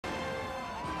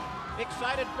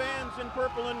Excited fans in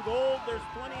purple and gold. There's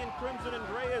plenty in crimson and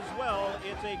gray as well.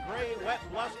 It's a gray, wet,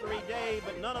 blustery day,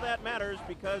 but none of that matters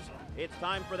because it's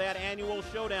time for that annual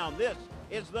showdown. This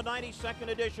is the 92nd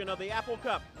edition of the Apple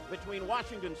Cup between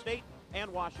Washington State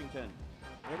and Washington.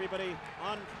 Everybody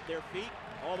on their feet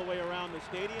all the way around the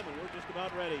stadium, and we're just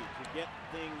about ready to get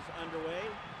things underway.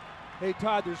 Hey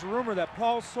Todd, there's a rumor that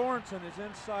Paul Sorensen is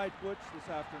inside Butch this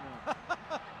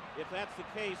afternoon. If that's the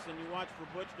case, then you watch for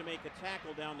Butch to make a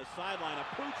tackle down the sideline, a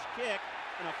pooch kick,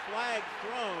 and a flag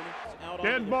thrown out on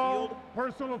the field. Dead ball,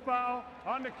 personal foul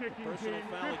on the kicking Personal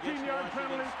team. foul against 15-yard Washington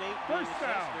penalty, State. first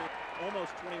down.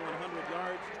 Almost 2,100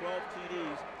 yards, 12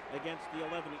 TDs against the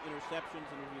 11 interceptions,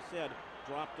 and as we said,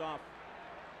 dropped off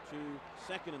to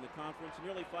second in the conference.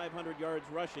 Nearly 500 yards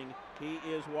rushing. He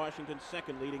is Washington's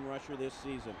second leading rusher this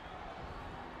season.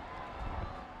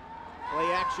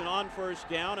 Play action on first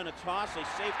down and a toss, a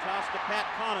safe toss to Pat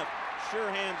Conniff. Sure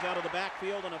hands out of the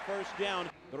backfield and a first down.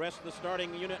 The rest of the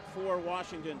starting unit for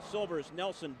Washington: Silvers,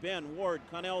 Nelson, Ben, Ward,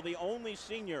 Connell, the only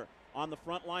senior on the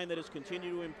front line that has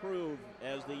continued to improve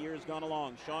as the years gone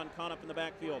along. Sean Conniff in the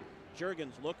backfield,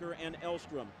 Juergens, Looker, and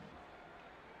Elstrom.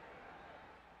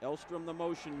 Elstrom the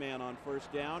motion man on first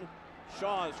down.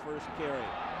 Shaw's first carry.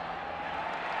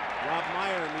 Rob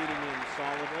Meyer meeting in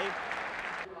solidly.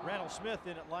 Randall Smith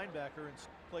in at linebacker in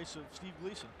place of Steve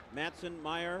Gleason. Matson,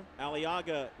 Meyer,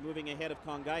 Aliaga moving ahead of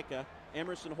Kongaika.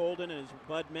 Emerson Holden, and as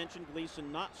Bud mentioned,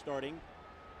 Gleason not starting.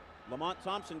 Lamont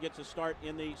Thompson gets a start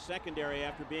in the secondary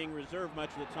after being reserved much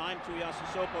of the time.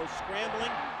 Tuiasosopo scrambling,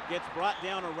 gets brought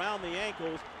down around the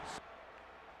ankles.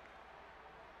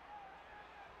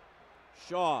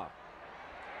 Shaw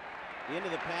into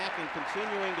the pack and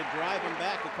continuing to drive him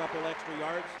back a couple extra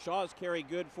yards. Shaw's carry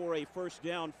good for a first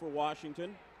down for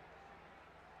Washington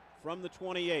from the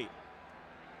 28.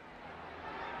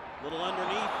 Little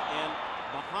underneath and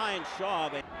behind Shaw.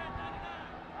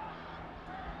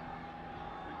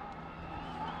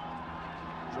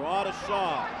 Draw to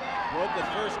Shaw. Broke the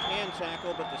first hand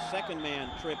tackle, but the second man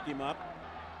tripped him up.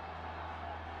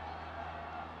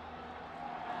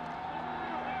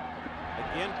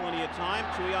 Again, plenty of time.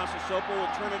 Tuiasosopo will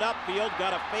turn it upfield.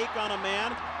 Got a fake on a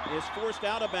man. Is forced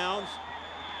out of bounds.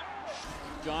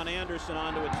 John Anderson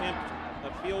on to attempt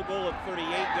a field goal of 38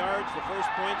 yards. The first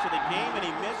points of the game, and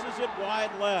he misses it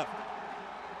wide left.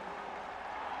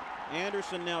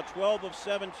 Anderson now 12 of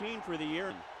 17 for the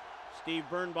year. Steve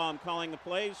Birnbaum calling the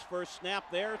plays. First snap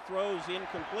there. Throws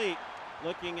incomplete.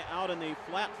 Looking out in the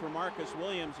flat for Marcus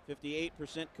Williams.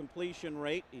 58% completion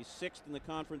rate. He's 6th in the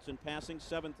conference in passing,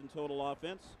 7th in total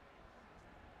offense.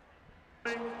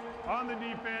 On the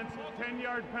defense,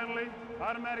 10-yard penalty,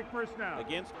 automatic first down.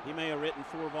 Against, he may have written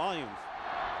 4 volumes.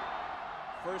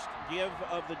 First give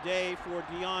of the day for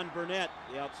Dion Burnett,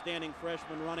 the outstanding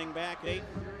freshman running back. 8,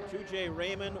 2J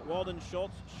Raymond, Walden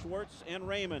Schultz, Schwartz, and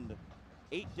Raymond.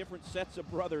 8 different sets of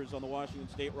brothers on the Washington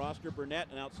State roster. Burnett,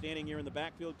 an outstanding year in the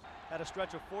backfield. Had a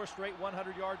stretch of 4 straight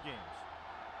 100-yard games.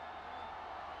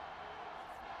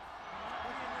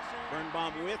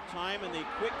 Birnbaum with time and the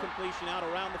quick completion out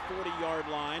around the 40-yard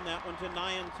line. That one to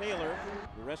Nyan Taylor.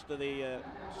 The rest of the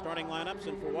starting lineups,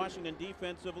 and for Washington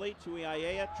defensively,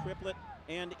 Tuiaea, Triplett,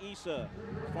 and Issa.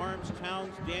 Farms,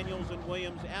 Towns, Daniels, and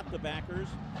Williams at the backers.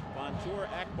 Bontour,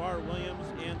 Akbar, Williams,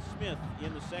 and Smith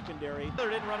in the secondary. Taylor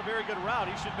didn't run a very good route.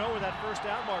 He should know where that first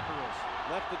down marker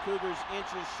is. Left the Cougars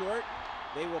inches short.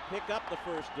 They will pick up the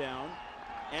first down.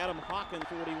 Adam Hawkins,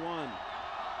 41.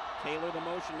 Taylor, the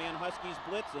motion man, Huskies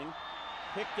blitzing.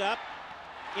 Picked up,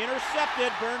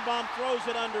 intercepted. Birnbaum throws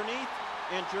it underneath,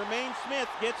 and Jermaine Smith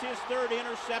gets his 3rd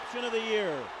interception of the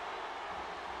year.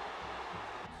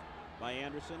 By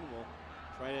Anderson, will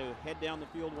try to head down the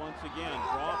field once again.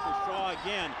 Draw for Shaw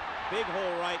again. Big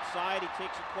hole right side. He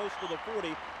takes it close to the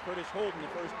 40. Curtis Holden, the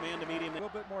first man to meet him. A little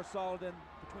bit more solid in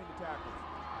between the tackles.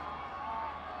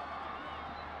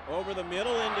 Over the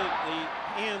middle into the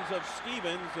hands of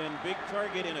Stevens, and big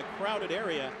target in a crowded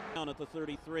area down at the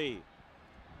 33.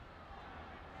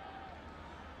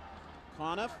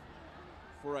 Conniff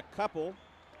for a couple.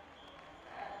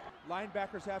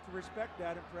 Linebackers have to respect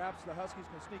that, and perhaps the Huskies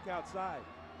can sneak outside.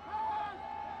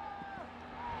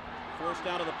 Forced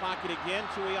out of the pocket again.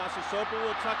 Tuiasosopo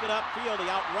will tuck it upfield. He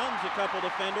outruns a couple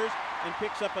defenders and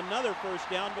picks up another first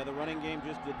down. The running game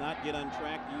just did not get on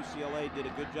track. UCLA did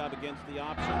a good job against the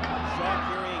option.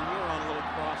 Shaw carrying here on a little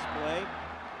cross play.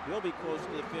 He'll be close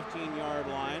to the 15-yard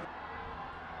line.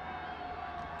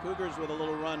 Cougars with a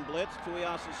little run blitz.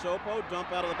 Tuiasosopo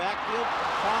dump out of the backfield.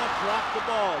 Conniff dropped the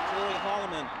ball. Joey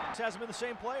Holloman. This hasn't been the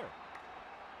same player.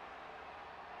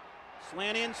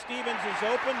 Slant in, Stevens is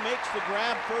open, makes the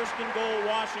grab, 1st and goal,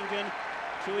 Washington.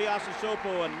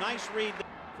 Tuiasosopo, a nice read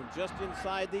from just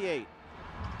inside the 8.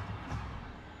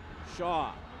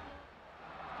 Shaw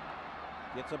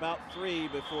gets about 3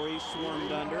 before he's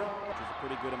swarmed under, which is a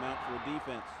pretty good amount for a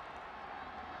defense.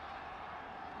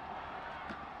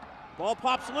 Ball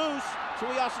pops loose.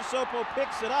 Tuiasosopo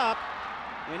picks it up,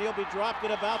 and he'll be dropped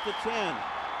at about the 10.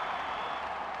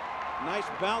 Nice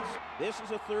bounce. This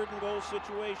is a 3rd and goal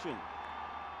situation.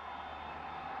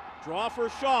 Draw for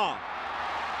Shaw.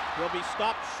 He'll be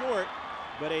stopped short,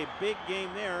 but a big game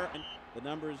there. And the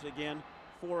numbers again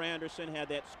for Anderson had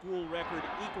that school record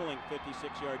equaling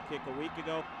 56-yard kick a week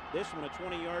ago. This one a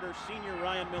 20-yarder. Senior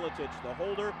Ryan Miletich, the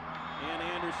holder, and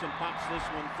Anderson pops this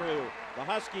one through. The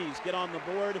Huskies get on the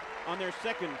board on their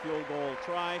 2nd field goal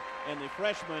try, and the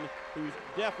freshman, who's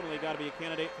definitely got to be a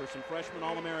candidate for some freshman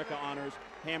All-America honors,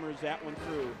 hammers that one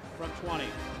through from 20.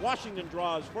 Washington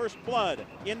draws first blood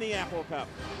in the Apple Cup.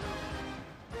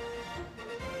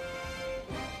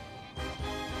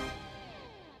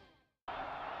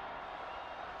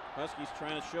 Huskies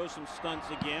trying to show some stunts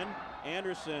again.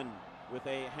 Anderson with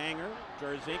a hanger.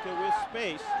 Jarzinka with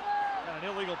space. Got an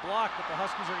illegal block, but the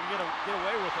Huskies are going to get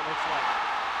away with it, looks like.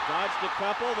 Dodged a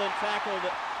couple, then tackled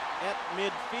at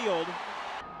midfield.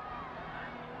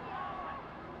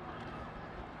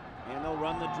 And they'll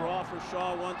run the draw for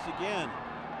Shaw once again.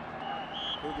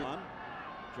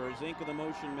 Jarzinka the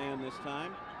motion man this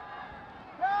time.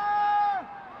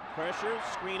 Pressure,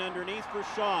 screen underneath for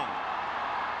Shaw.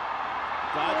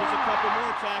 Dodges a couple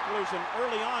more tacklers, and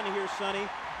early on here, Sonny,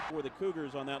 for the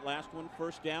Cougars on that last one.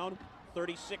 First down,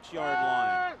 36-yard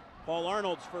line. Paul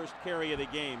Arnold's first carry of the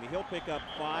game. He'll pick up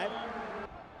 5.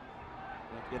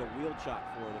 He'll get a wheel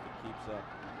chop for it if it keeps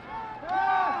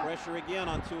up. Pressure again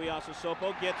on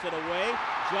Tuiasosopo. Gets it away.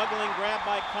 Juggling grab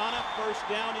by Kana. First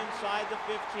down inside the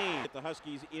 15. Get the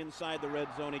Huskies inside the red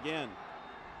zone again.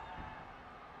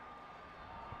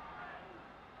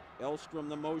 Elstrom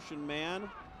the motion man.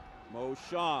 Mo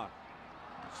Shaw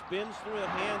spins through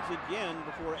the hands again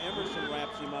before Emerson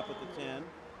wraps him up at the 10.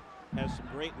 Has some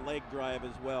great leg drive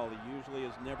as well. He usually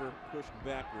is never pushed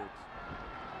backwards.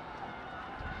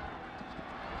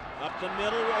 Up the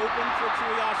middle, open for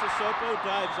Tuiasosopo.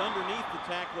 Dives underneath the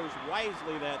tacklers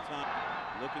wisely that time.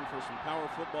 Looking for some power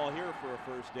football here for a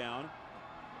first down.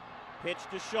 Pitch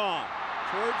to Shaw.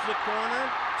 Towards the corner.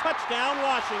 Touchdown,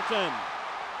 Washington.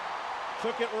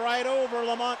 Took it right over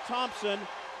Lamont Thompson.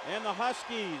 And the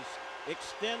Huskies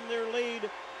extend their lead.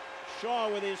 Shaw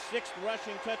with his 6th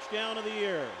rushing touchdown of the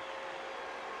year.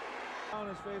 On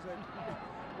his face,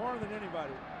 more than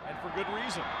anybody. And for good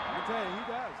reason. I tell you,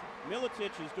 he does.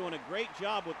 Miletich is doing a great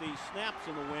job with these snaps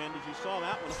in the wind. As you saw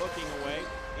that one hooking away.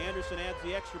 Anderson adds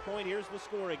the extra point. Here's the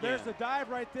score again. There's the dive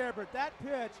right there, but that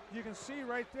pitch, you can see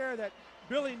right there that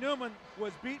Billy Newman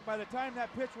was beat by the time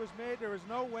that pitch was made. There was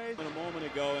no way. A moment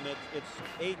ago, and it's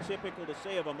atypical to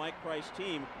say of a Mike Price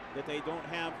team that they don't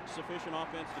have sufficient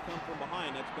offense to come from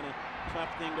behind. That's been a tough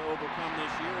thing to overcome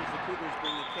this year as the Cougars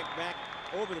bring the kick back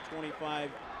over the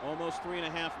 25. Almost 3.5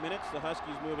 minutes. The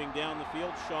Huskies moving down the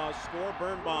field. Shaw's score.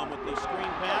 Birnbaum with the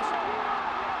screen pass.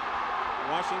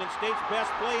 Washington State's best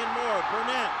play and more.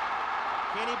 Burnett.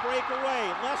 Can he break away?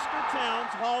 Lester Towns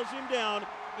hauls him down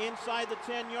inside the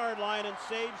 10-yard line and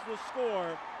saves the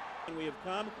score. And we have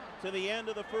come to the end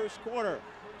of the first quarter.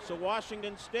 So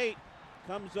Washington State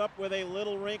comes up with a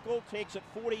little wrinkle, takes it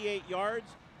 48 yards,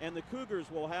 and the Cougars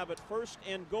will have it 1st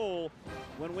and goal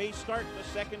when we start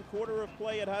the 2nd quarter of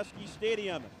play at Husky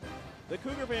Stadium. The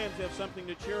Cougar fans have something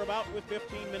to cheer about with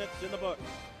 15 minutes in the books.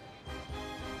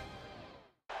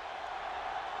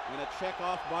 And a check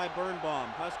off by Birnbaum.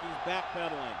 Huskies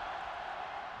backpedaling.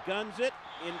 Guns it,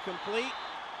 incomplete.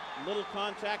 Little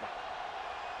contact.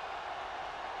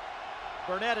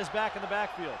 Burnett is back in the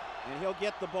backfield. And he'll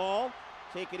get the ball,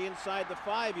 take it inside the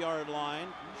 5-yard line.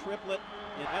 Triplet,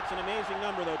 and that's an amazing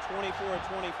number though,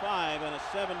 24-25 and a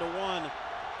 7-1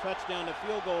 touchdown to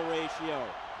field goal ratio.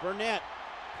 Burnett,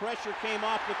 pressure came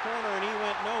off the corner and he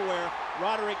went nowhere.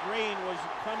 Roderick Green was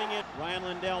coming in. Ryan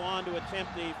Lindell on to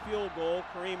attempt a field goal.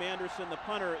 Kareem Anderson, the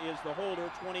punter, is the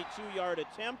holder. 22-yard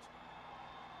attempt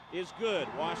is good.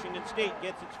 Washington State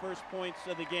gets its first points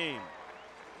of the game.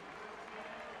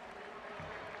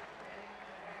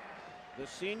 The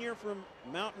senior from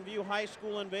Mountain View High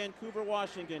School in Vancouver,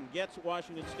 Washington, gets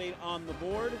Washington State on the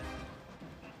board.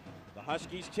 The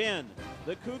Huskies 10,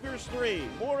 the Cougars 3.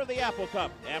 More of the Apple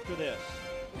Cup after this.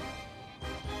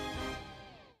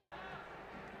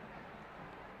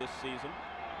 This season.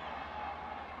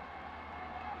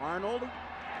 Arnold.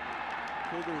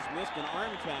 Cougars missed an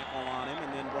arm tackle on him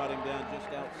and then brought him down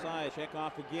just outside. Check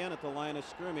off again at the line of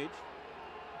scrimmage.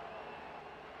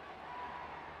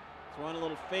 Throwing a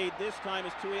little fade this time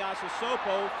is Tuiasa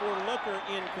Sopo for Looker,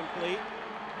 incomplete.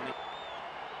 That's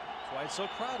why it's so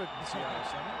crowded in Seattle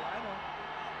Center. I know.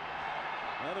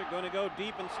 Well, they're going to go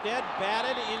deep instead.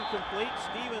 Batted, incomplete.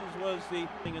 Stevens was the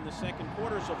thing in the second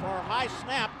quarter so far. High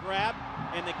snap grab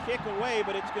and the kick away,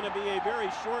 but it's going to be a very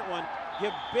short one.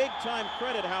 Give big time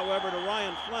credit, however, to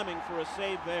Ryan Fleming for a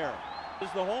save there. This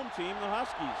is the home team, the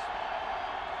Huskies.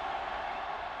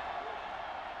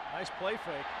 Nice play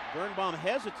fake. Birnbaum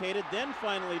hesitated, then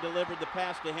finally delivered the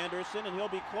pass to Henderson, and he'll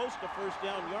be close to first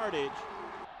down yardage.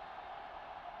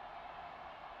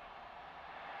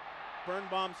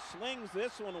 Birnbaum slings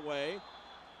this one away.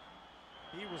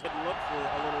 He was going to look for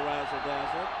a little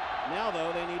razzle-dazzle. Now,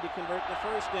 though, they need to convert the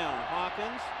first down.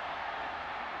 Hawkins.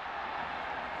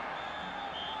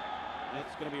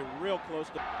 It's going to be real close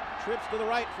to trips to the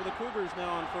right for the Cougars now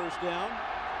on first down.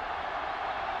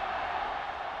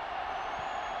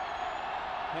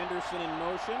 Henderson in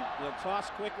motion. They'll toss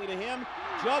quickly to him.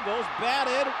 Juggles,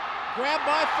 batted, grabbed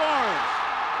by Farms.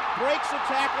 Breaks a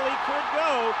tackle, he could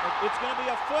go. It's going to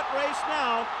be a foot race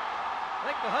now. I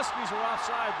think the Huskies are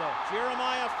offside, though.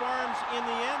 Jeremiah Farms in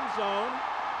the end zone.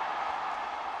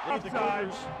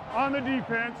 Offside on the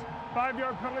defense.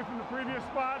 5-yard penalty from the previous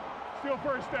spot. Still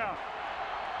first down.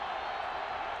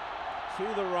 To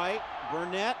the right,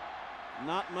 Burnett,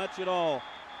 not much at all.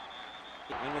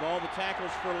 And with all the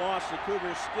tackles for loss, the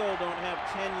Cougars still don't have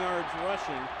 10 yards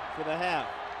rushing for the half.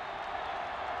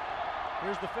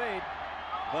 Here's the fade.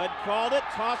 Bud called it,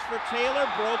 toss for Taylor,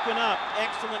 broken up.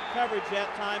 Excellent coverage that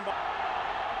time.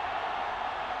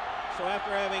 So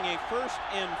after having a 1st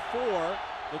and 4,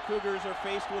 the Cougars are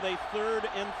faced with a 3rd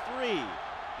and 3.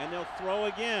 And they'll throw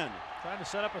again. Trying to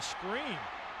set up a screen.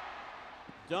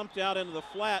 Dumped out into the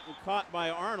flat and caught by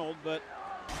Arnold, but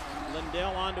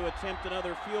Lindell on to attempt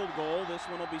another field goal. This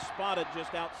one will be spotted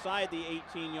just outside the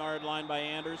 18-yard line by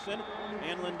Anderson.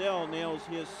 And Lindell nails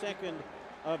his 2nd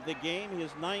of the game,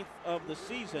 his 9th of the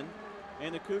season.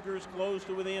 And the Cougars close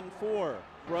to within 4.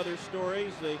 Brother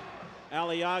stories, the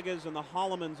Aliagas and the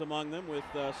Hollemans among them, with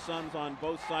sons on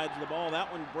both sides of the ball.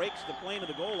 That one breaks the plane of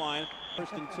the goal line.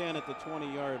 1st and 10 at the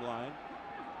 20-yard line.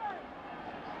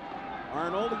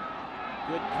 Arnold.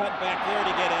 Good cut back there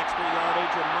to get extra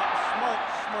yardage. A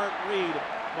smart read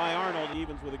by Arnold.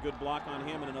 Evans with a good block on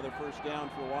him and another first down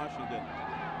for Washington.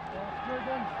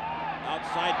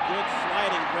 Outside, good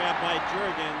sliding grab by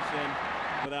Jurgens, and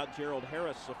without Gerald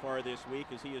Harris so far this week,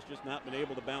 as he has just not been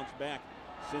able to bounce back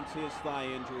since his thigh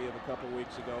injury of a couple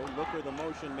weeks ago. Looker, the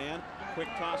motion man. Quick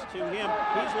toss to him.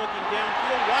 He's looking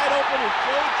downfield. Wide open is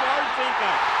Joe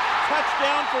Jarzinka.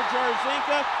 Touchdown for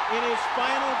Jarzinka in his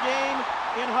final game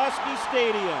in Husky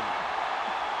Stadium.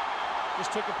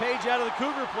 Just took a page out of the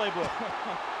Cougar playbook.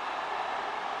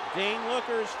 Dane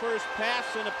Looker's first pass,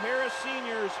 and a pair of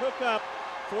seniors hook up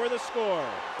for the score.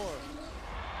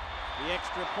 The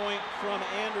extra point from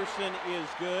Anderson is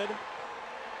good.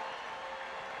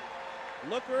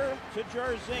 Looker to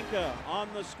Jarzinka on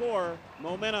the score.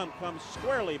 Momentum comes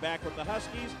squarely back with the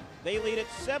Huskies. They lead it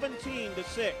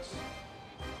 17-6.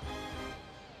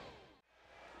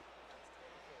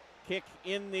 Kick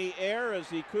in the air as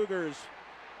the Cougars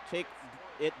take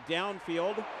it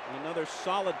downfield. Another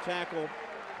solid tackle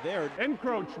there.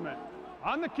 Encroachment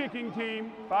on the kicking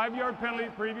team. 5-yard penalty,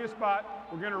 previous spot.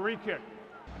 We're going to re-kick.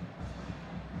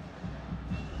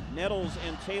 Nettles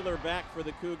and Taylor back for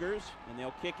the Cougars, and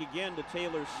they'll kick again to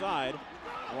Taylor's side.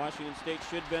 Washington State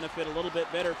should benefit a little bit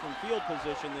better from field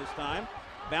position this time.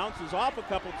 Bounces off a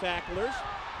couple tacklers,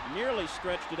 nearly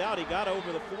stretched it out. He got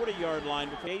over the 40-yard line.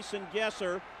 Jason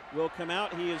Gesser will come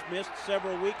out. He has missed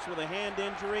several weeks with a hand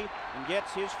injury and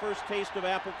gets his first taste of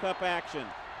Apple Cup action.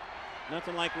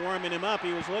 Nothing like warming him up.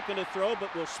 He was looking to throw,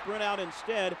 but will sprint out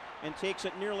instead and takes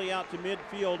it nearly out to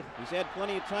midfield. He's had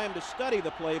plenty of time to study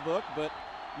the playbook, but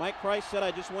Mike Price said,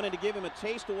 I just wanted to give him a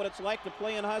taste of what it's like to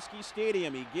play in Husky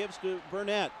Stadium. He gives to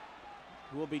Burnett,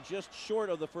 who will be just short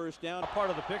of the first down. A part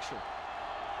of the picture.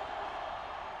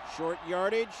 Short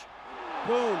yardage.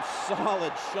 Boom,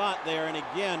 solid shot there. And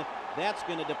again, that's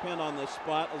going to depend on the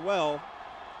spot as well.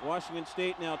 Washington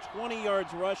State now 20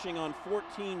 yards rushing on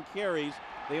 14 carries.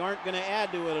 They aren't going to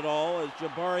add to it at all as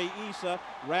Jabari Issa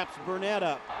wraps Burnett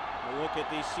up. A look at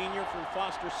the senior from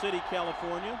Foster City,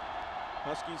 California.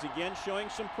 Huskies again showing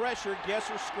some pressure.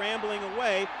 Gesser scrambling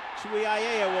away.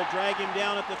 Tuiaea will drag him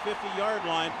down at the 50-yard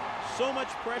line. So much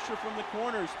pressure from the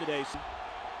corners today.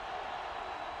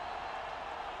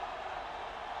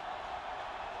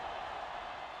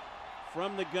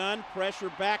 From the gun,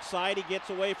 pressure backside. He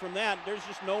gets away from that. There's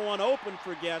just no one open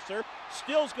for Gesser.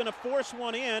 Still's going to force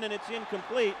one in, and it's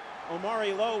incomplete.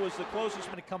 Omari Lowe was the closest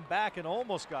to come back and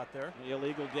almost got there.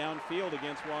 Illegal downfield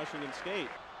against Washington State.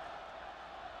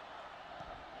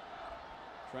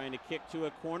 Trying to kick to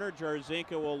a corner.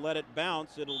 Jarzinka will let it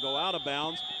bounce. It'll go out of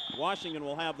bounds. Washington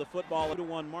will have the football.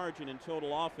 2-1 margin in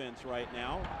total offense right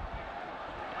now.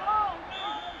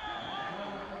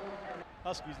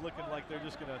 Huskies looking like they're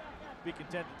just going to be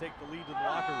content to take the lead to the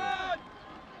locker room.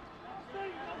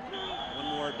 One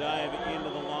more dive into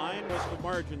the line. What's the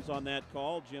margins on that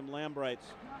call? Jim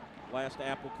Lambright's last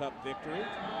Apple Cup victory.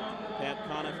 Pat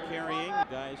Conniff carrying.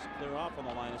 Guys clear off on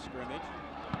the line of scrimmage.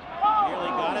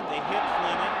 Nearly got it. They hit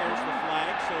Fleming. There's the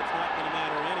flag, so it's not going to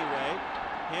matter anyway.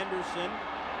 Henderson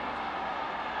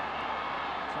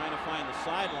trying to find the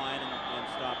sideline and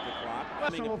stop the clock.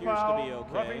 Fleming appears to be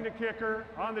okay. Roughing the kicker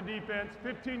on the defense.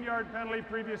 15-yard penalty,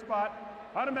 previous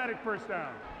spot. Automatic first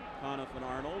down. Conniff and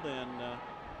Arnold, and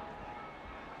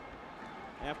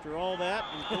after all that,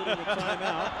 including the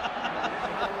timeout,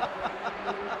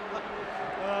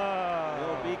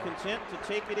 they'll be content to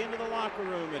take it into the locker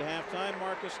room at halftime.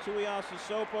 Marcus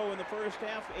Tuiasosopo in the first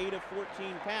half, 8 of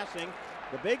 14 passing.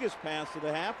 The biggest pass of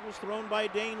the half was thrown by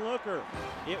Dane Looker.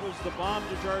 It was the bomb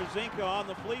to Jarzinka on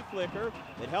the flea flicker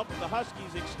that helped the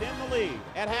Huskies extend the lead.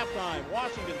 At halftime,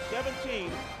 Washington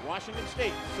 17, Washington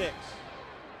State 6.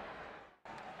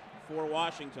 For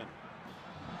Washington.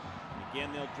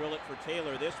 Again, they'll drill it for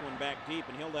Taylor. This one back deep,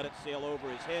 and he'll let it sail over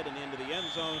his head and into the end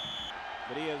zone.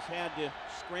 But he has had to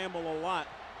scramble a lot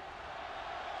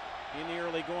in the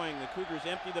early going. The Cougars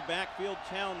empty the backfield.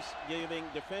 Towns giving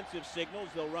defensive signals.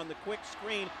 They'll run the quick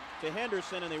screen to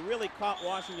Henderson, and they really caught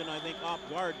Washington, I think, off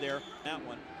guard there. That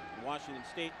one. Washington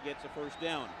State gets a first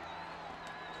down.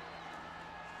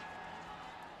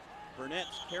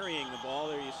 Burnett's carrying the ball.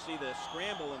 There you see the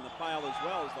scramble in the pile as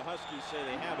well, as the Huskies say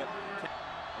they have it.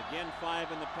 Again,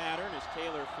 5 in the pattern as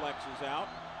Taylor flexes out.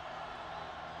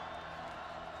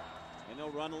 And they'll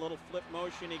run a little flip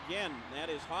motion again. That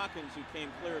is Hawkins, who came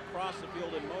clear across the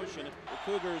field in motion. The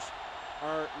Cougars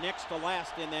are next to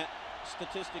last in that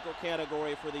statistical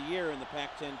category for the year in the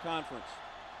Pac-10 Conference.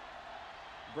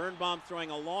 Birnbaum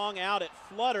throwing a long out. It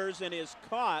flutters and is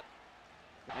caught.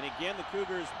 And again, the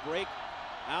Cougars break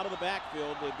out of the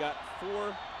backfield. They've got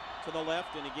 4 to the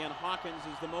left, and again, Hawkins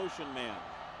is the motion man.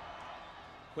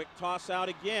 Quick toss out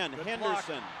again. Good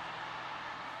Henderson. block.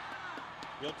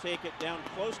 He'll take it down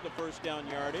close to first down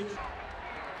yardage.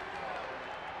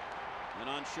 And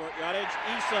on short yardage,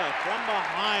 Issa from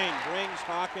behind brings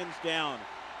Hawkins down.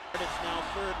 It's now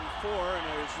 3rd and 4, and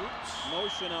there's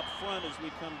motion up front as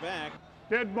we come back.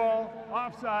 Dead ball,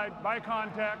 offside, by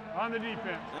contact, on the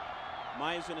defense.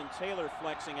 Misen and Taylor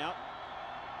flexing out.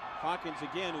 Hawkins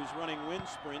again, who's running wind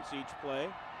sprints each play.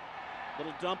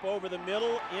 Little dump over the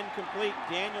middle, incomplete.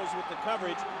 Daniels with the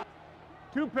coverage.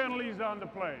 2 penalties on the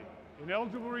play.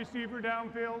 Ineligible receiver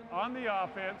downfield on the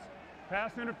offense.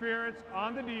 Pass interference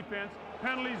on the defense.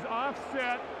 Penalties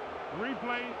offset.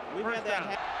 Replay. We've first had that.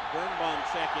 down. Birnbaum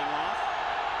checking off.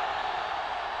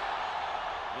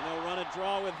 And they'll run a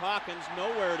draw with Hawkins.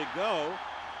 Nowhere to go.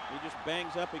 He just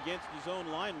bangs up against his own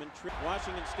lineman.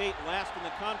 Washington State last in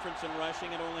the conference in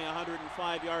rushing at only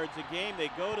 105 yards a game. They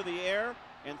go to the air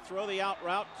and throw the out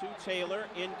route to Taylor,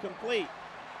 incomplete.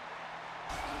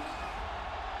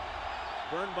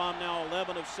 Birnbaum now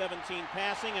 11 of 17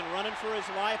 passing and running for his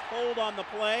life. Hold on the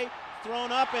play,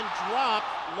 thrown up and dropped.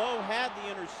 Lowe had the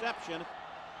interception.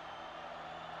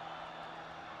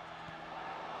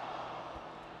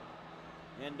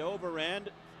 End over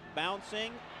end,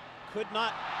 bouncing, could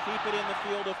not keep it in the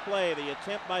field of play. The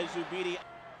attempt by Zubidi.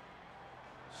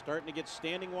 Starting to get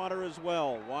standing water as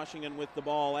well. Washington with the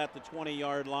ball at the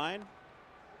 20-yard line.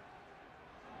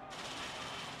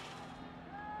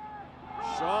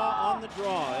 Shaw on the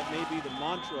draw. It may be the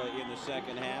mantra in the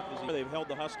second half. They've held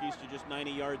the Huskies to just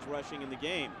 90 yards rushing in the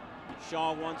game.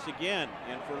 Shaw once again,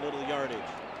 and for little yardage. It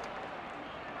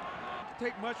doesn't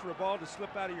take much for a ball to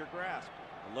slip out of your grasp.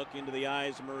 A look into the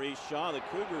eyes of Maurice Shaw. The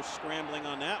Cougars scrambling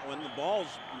on that one. The ball's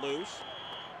loose.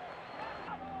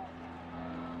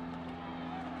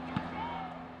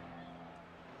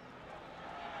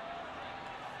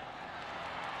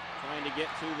 Trying to get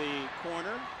to the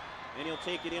corner, and he'll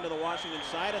take it into the Washington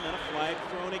side, and then a flag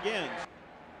thrown again.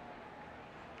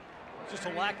 Just a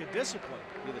lack of discipline.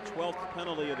 Be the 12th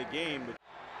penalty of the game. But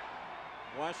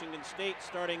Washington State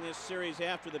starting this series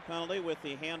after the penalty with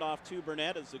the handoff to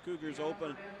Burnett as the Cougars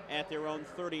open at their own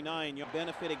 39. You'll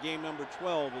benefit of game number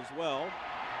 12 as well.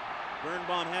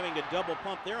 Birnbaum having to double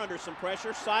pump. They're under some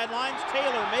pressure. Sidelines.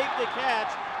 Taylor make the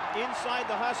catch inside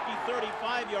the Husky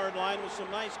 35-yard line with some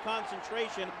nice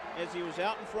concentration as he was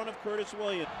out in front of Curtis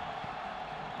Williams.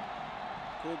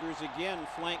 Cougars again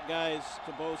flank guys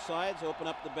to both sides, open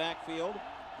up the backfield.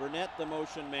 Burnett the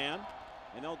motion man.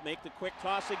 And they'll make the quick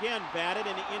toss again. Batted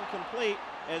and incomplete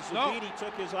as Zabidi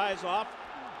took his eyes off.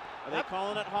 Are they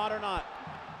calling it hot or not?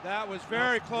 That was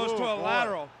very close to a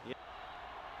lateral. Yeah.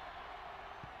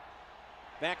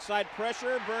 Backside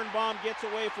pressure. Birnbaum gets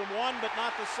away from one, but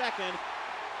not the second.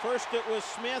 First it was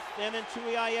Smith, and then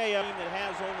Tuiaea, that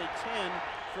has only 10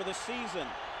 for the season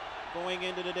going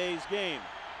into today's game.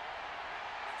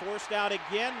 Forced out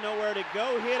again, nowhere to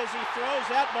go. Hit as he throws.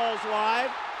 That ball's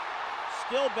live.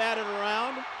 Still batted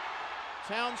around.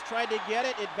 Towns tried to get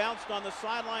it. It bounced on the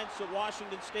sidelines, so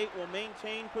Washington State will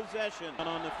maintain possession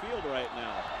on the field right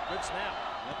now. Good snap.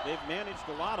 Yep, they've managed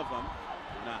a lot of them.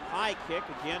 And a high kick,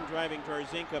 again driving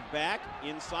Jarzinka back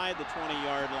inside the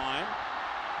 20-yard line.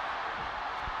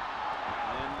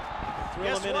 And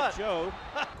thrill a minute, Joe.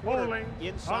 Holding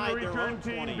inside on the their return own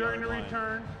team 20-yard during the line.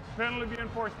 Return. Penalty being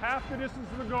enforced half the distance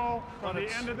of the goal from the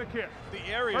end of the kick. The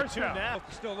area First too down. now.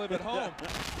 Still live at home.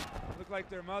 Look like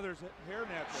their mother's hair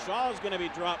natural. Shaw's going to be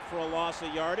dropped for a loss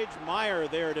of yardage. Meyer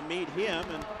there to meet him.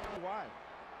 And why?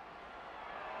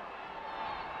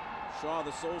 Shaw,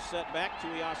 the sole setback.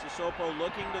 Tuiasosopo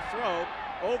looking to throw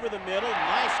over the middle.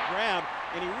 Nice grab.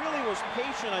 And he really was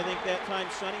patient, I think, that time,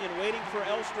 Sonny, and waiting for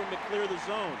Elstrom to clear the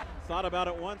zone. Thought about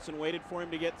it once and waited for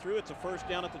him to get through. It's a first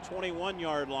down at the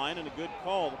 21-yard line and a good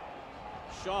call.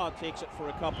 Shaw takes it for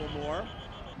a couple more.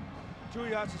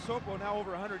 Tuiasosopo now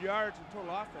over 100 yards in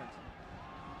total offense.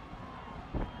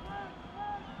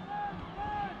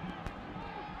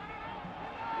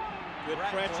 Good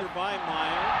pressure by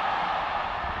Meyer.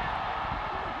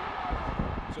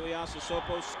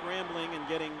 Tuiasosopo scrambling and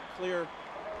getting clear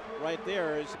right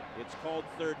there. It's called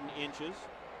 3rd and inches.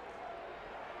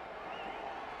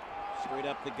 Straight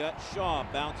up the gut, Shaw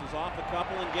bounces off a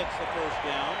couple and gets the first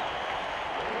down.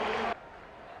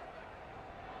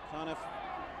 Kind of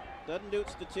doesn't do it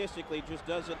statistically, just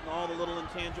does it in all the little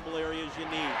intangible areas you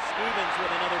need. Stevens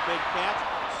with another big catch,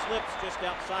 slips just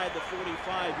outside the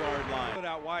 45-yard line. Put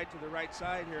out wide to the right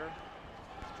side here.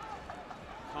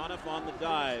 Conniff on the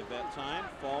dive that time,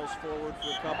 falls forward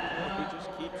for a couple more, he just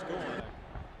keeps going.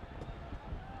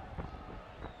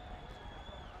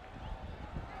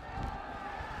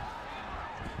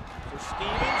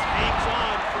 Stevens hangs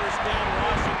on, first down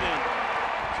Washington.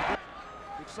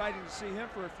 Exciting to see him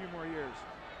for a few more years.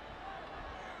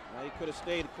 Well, he could have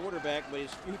stayed quarterback, but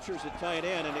his future's a tight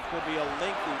end, and it could be a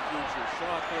lengthy future.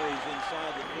 Shaw carries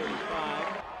inside the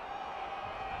 35.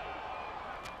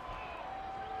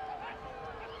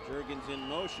 Juergens in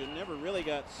motion, never really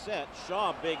got set.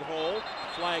 Shaw, big hole,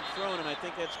 flag thrown, and I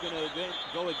think that's going to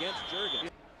go against Juergens.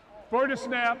 For the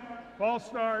snap, false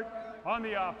start on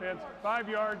the offense, 5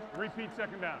 yards, repeat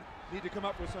second down. Need to come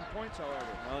up with some points, however.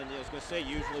 Well, and I was going to say,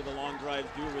 usually the long drives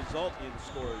do result in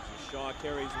scores. Shaw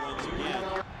carries once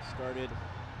again. Started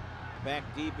back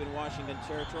deep in Washington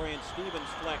territory, and Stevens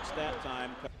flexed that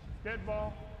time. Dead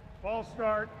ball, false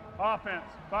start, offense,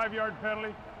 5-yard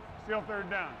penalty, still 3rd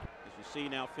down. As you see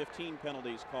now, 15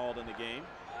 penalties called in the game.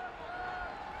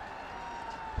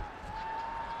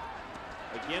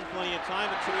 Again, plenty of time,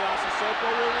 and Tuiasosopo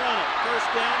will run it. First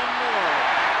down and more.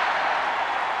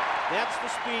 That's the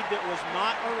speed that was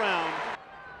not around.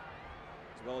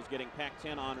 As well as getting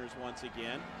Pac-10 honors once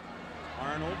again.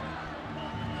 Arnold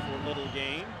for little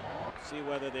gain. See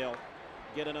whether they'll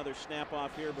get another snap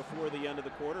off here before the end of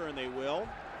the quarter, and they will.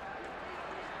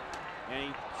 And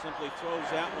he simply throws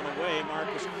that one away.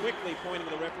 Marcus quickly pointing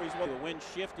to the referee's way. The wind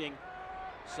shifting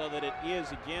so that it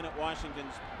is again at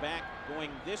Washington's back going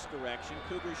this direction.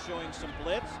 Cougars showing some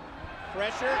blitz.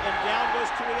 Pressure, and down goes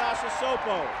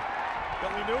Tuiasosopo.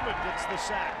 Billy Newman gets the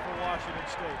sack for Washington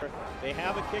State. They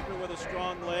have a kicker with a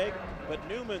strong leg, but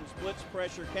Newman's blitz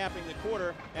pressure capping the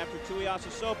quarter after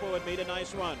Tuiasosopo had made a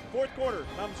nice run. 4th quarter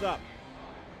comes up.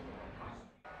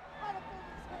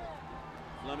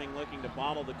 Fleming looking to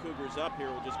bottle the Cougars up here.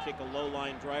 Will just kick a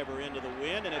low-line driver into the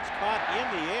wind, and it's caught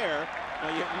in the air.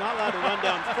 Now, you're not allowed to run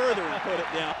down further and put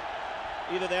it down.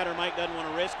 Either that or Mike doesn't want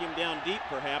to risk him down deep,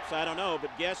 perhaps. I don't know.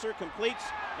 But Gesser completes,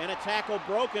 and a tackle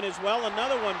broken as well.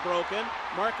 Another one broken.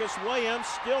 Marcus Williams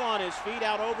still on his feet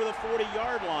out over the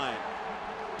 40-yard line.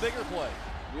 Bigger play.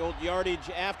 The old yardage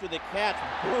after the catch.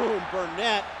 Boom,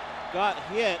 Burnett got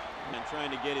hit. And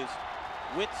trying to get his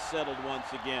wits settled once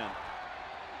again.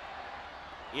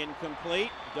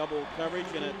 Incomplete, double coverage,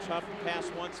 and a tough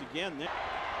pass once again.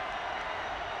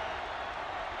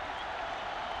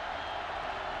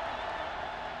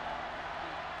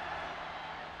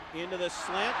 Into the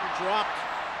slant and dropped.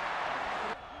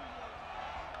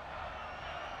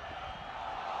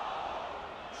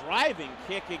 driving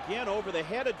kick again over the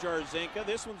head of Jarzinka.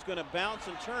 This one's going to bounce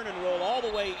and turn and roll all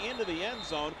the way into the end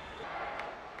zone.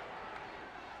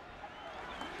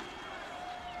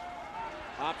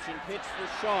 Option pitch for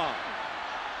Shaw.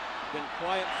 Been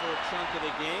quiet for a chunk of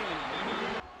the game.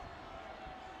 And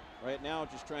right now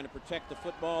just trying to protect the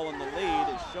football in the lead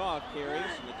as Shaw carries.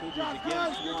 And the Cougars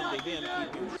again swarm to him.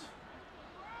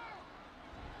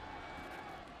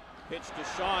 Pitch to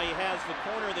Shaw, he has the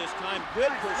corner this time.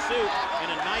 Good pursuit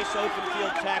and a nice open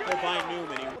field tackle by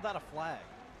Newman. Without a flag.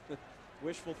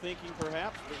 Wishful thinking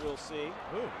perhaps, but we'll see.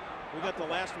 Ooh. We got the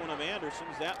last one of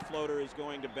Anderson's. That floater is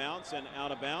going to bounce and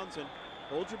out of bounds. And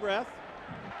hold your breath,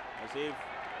 as they've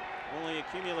only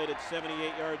accumulated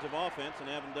 78 yards of offense and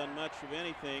haven't done much of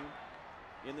anything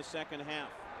in the second half.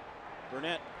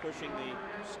 Burnett pushing the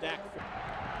stack.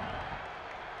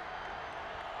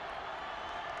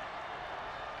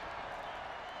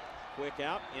 Quick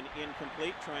out and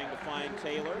incomplete, trying to find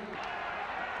Taylor.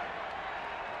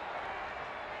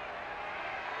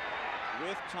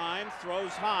 With time,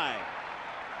 throws high.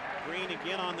 Green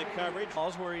again on the coverage.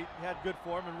 Balls where he had good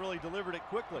form and really delivered it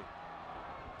quickly.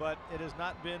 But it has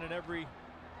not been in every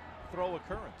throw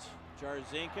occurrence.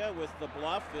 Jarzinka with the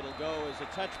bluff. It'll go as a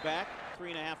touchback.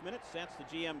 3.5 minutes. That's the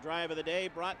GM drive of the day,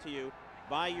 brought to you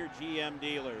by your GM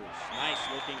dealers. Nice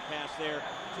looking pass there.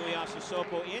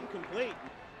 Tuiasosopo incomplete.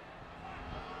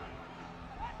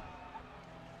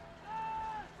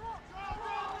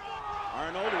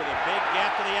 Arnold with a big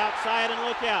gap to the outside, and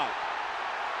look out.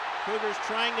 Cougars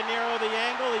trying to narrow the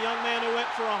angle. The young man who went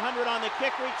for 100 on the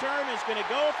kick return is going to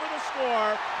go for the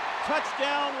score.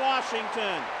 Touchdown,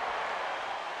 Washington.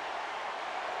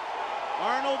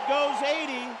 Arnold goes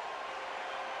 80.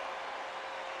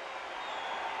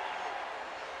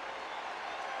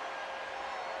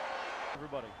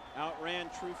 Everybody. Outran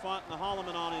Trufant and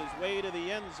Holloman on his way to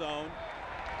the end zone.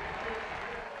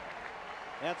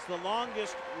 That's the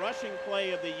longest rushing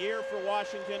play of the year for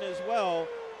Washington as well.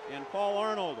 And Paul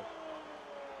Arnold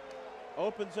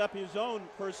opens up his own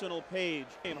personal page.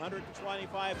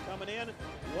 125 coming in,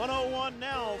 101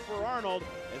 now for Arnold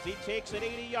as he takes it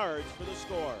 80 yards for the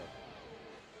score.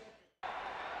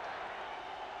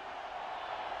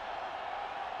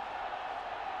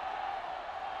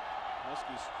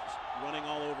 Huskies running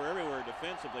all over everywhere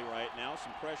defensively right now.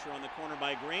 Some pressure on the corner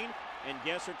by Green, and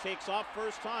Gesser takes off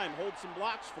first time, holds some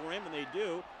blocks for him, and they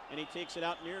do, and he takes it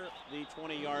out near the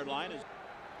 20-yard line.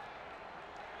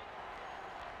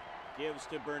 Gives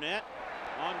to Burnett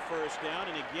on first down,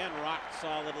 and again rocked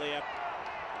solidly up,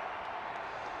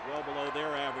 well below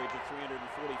their average of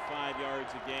 345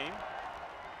 yards a game.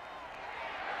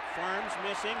 Farms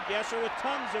missing. Gesser with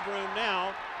tons of room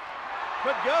now.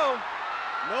 Could go.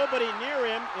 Nobody near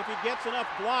him if he gets enough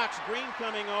blocks. Green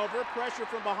coming over. Pressure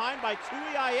from behind by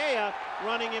Tuiasosopo,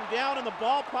 running him down, and the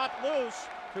ball popped loose.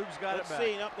 Cougs got it back. Let's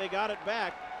see. Nope, they got it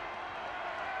back.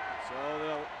 So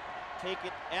they'll take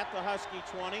it at the Husky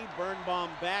 20. Birnbaum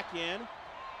back in.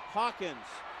 Hawkins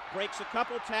breaks a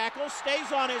couple tackles,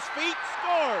 stays on his feet,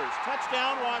 scores.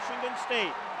 Touchdown, Washington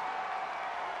State.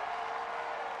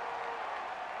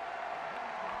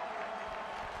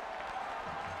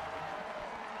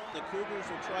 The Cougars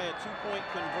will try a two-point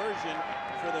conversion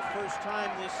for the first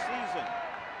time this season.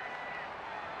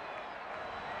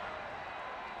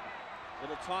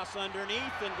 Little toss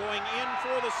underneath, and going in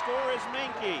for the score is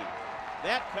Menke.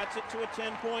 That cuts it to a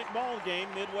 10-point ball game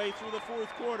midway through the fourth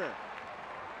quarter.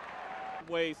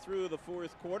 Midway through the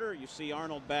fourth quarter, you see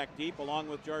Arnold back deep along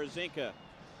with Jarzinka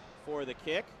for the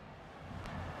kick.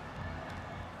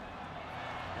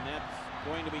 And that's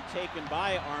going to be taken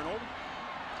by Arnold.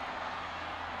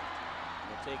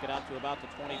 We'll take it out to about the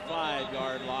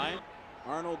 25-yard line.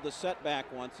 Arnold the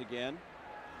setback once again.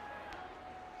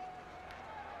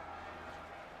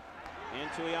 And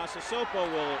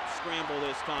Tuiasosopo will scramble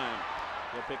this time.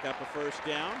 He'll pick up a first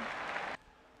down.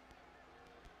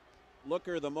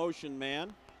 Looker, the motion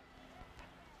man.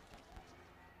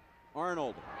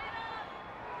 Arnold.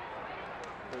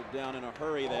 Pulled down in a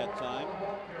hurry that time.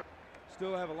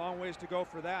 Still have a long ways to go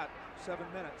for that. 7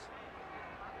 minutes.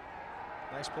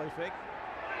 Nice play fake.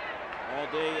 All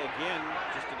day again,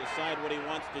 just to decide what he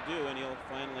wants to do, and he'll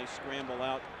finally scramble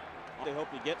out. They hope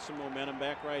he gets some momentum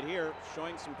back right here,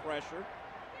 showing some pressure.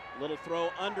 Little throw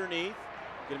underneath.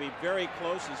 Going to be very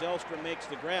close as Elstrom makes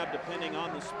the grab, depending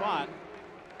on the spot.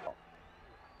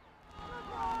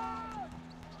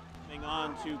 Coming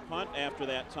on to punt after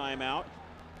that timeout.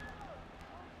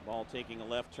 Ball taking a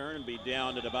left turn and be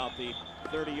down at about the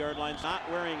 30-yard line. Not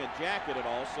wearing a jacket at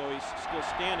all, so he's still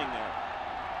standing there.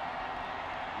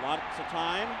 Lots of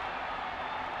time.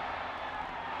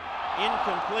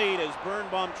 Incomplete as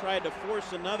Birnbaum tried to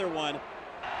force another one.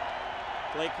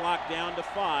 Play clock down to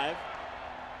 5.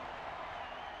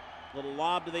 Little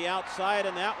lob to the outside,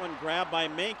 and that one grabbed by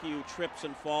Mankey, who trips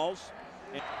and falls.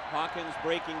 And Hawkins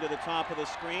breaking to the top of the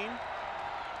screen.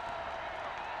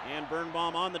 And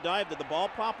Birnbaum on the dive. Did the ball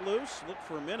pop loose? Looked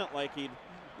for a minute like he'd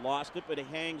lost it, but he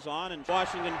hangs on, and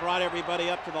Washington brought everybody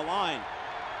up to the line.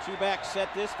 Two-back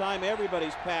set this time.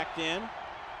 Everybody's packed in.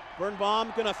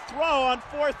 Birnbaum going to throw on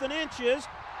 4th and inches,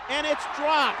 and it's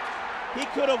dropped. He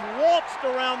could have waltzed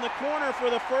around the corner for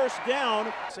the first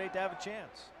down. Say to have a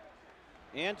chance.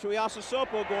 And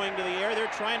Tuiasosopo going to the air. They're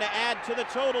trying to add to the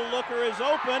total. Looker is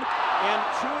open, and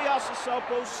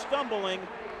Tuiasosopo stumbling.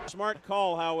 Smart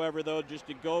call, however, though, just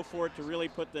to go for it, to really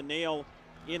put the nail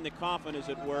in the coffin, as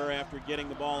it were, after getting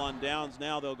the ball on downs.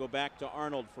 Now they'll go back to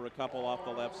Arnold for a couple off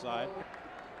the left side.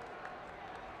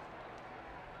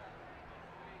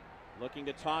 Looking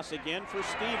to toss again for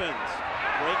Stevens.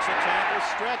 Breaks a tackle,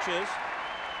 stretches,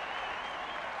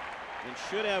 and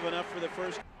should have enough for the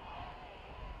first.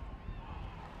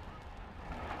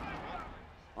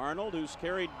 Arnold, who's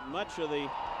carried much of the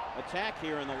attack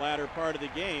here in the latter part of the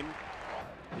game,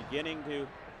 beginning to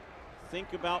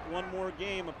think about one more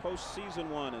game, a postseason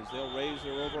one, as they'll raise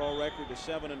their overall record to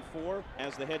 7-4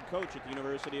 as the head coach at the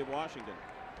University of Washington.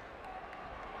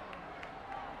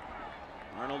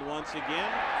 Arnold once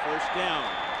again, first down.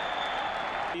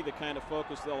 See the kind of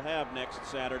focus they'll have next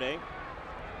Saturday.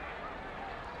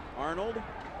 Arnold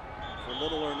for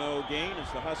little or no gain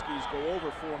as the Huskies go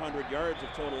over 400 yards of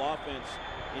total offense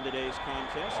in today's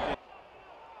contest.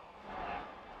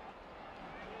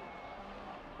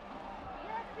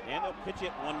 And they'll pitch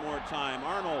it one more time.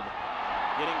 Arnold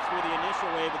getting through the initial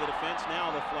wave of the defense.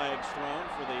 Now the flag's thrown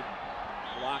for the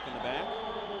block in the back.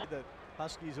 The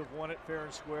Huskies have won it fair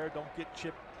and square. Don't get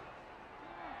chipped.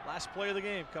 Last play of the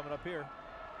game coming up here.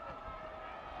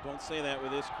 Don't say that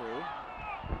with this crew.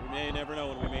 We may never know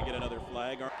when we may get another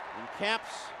flag. And caps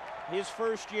his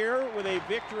first year with a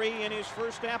victory in his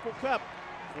first Apple Cup.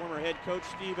 Former head coach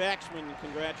Steve Axman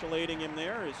congratulating him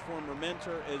there, his former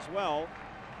mentor as well.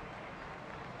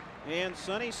 And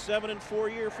Sonny's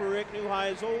 7-4 year for Rick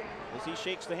Neuheisel as he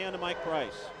shakes the hand of Mike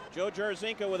Price. Joe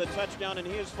Jarzinko with a touchdown in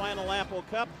his final Apple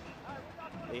Cup.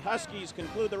 The Huskies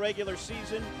conclude the regular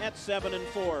season at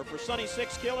 7-4. For Sonny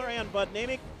Sixkiller and Bud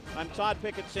Namick, I'm Todd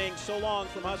Pickett saying so long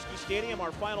from Husky Stadium.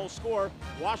 Our final score,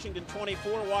 Washington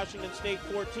 24, Washington State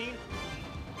 14.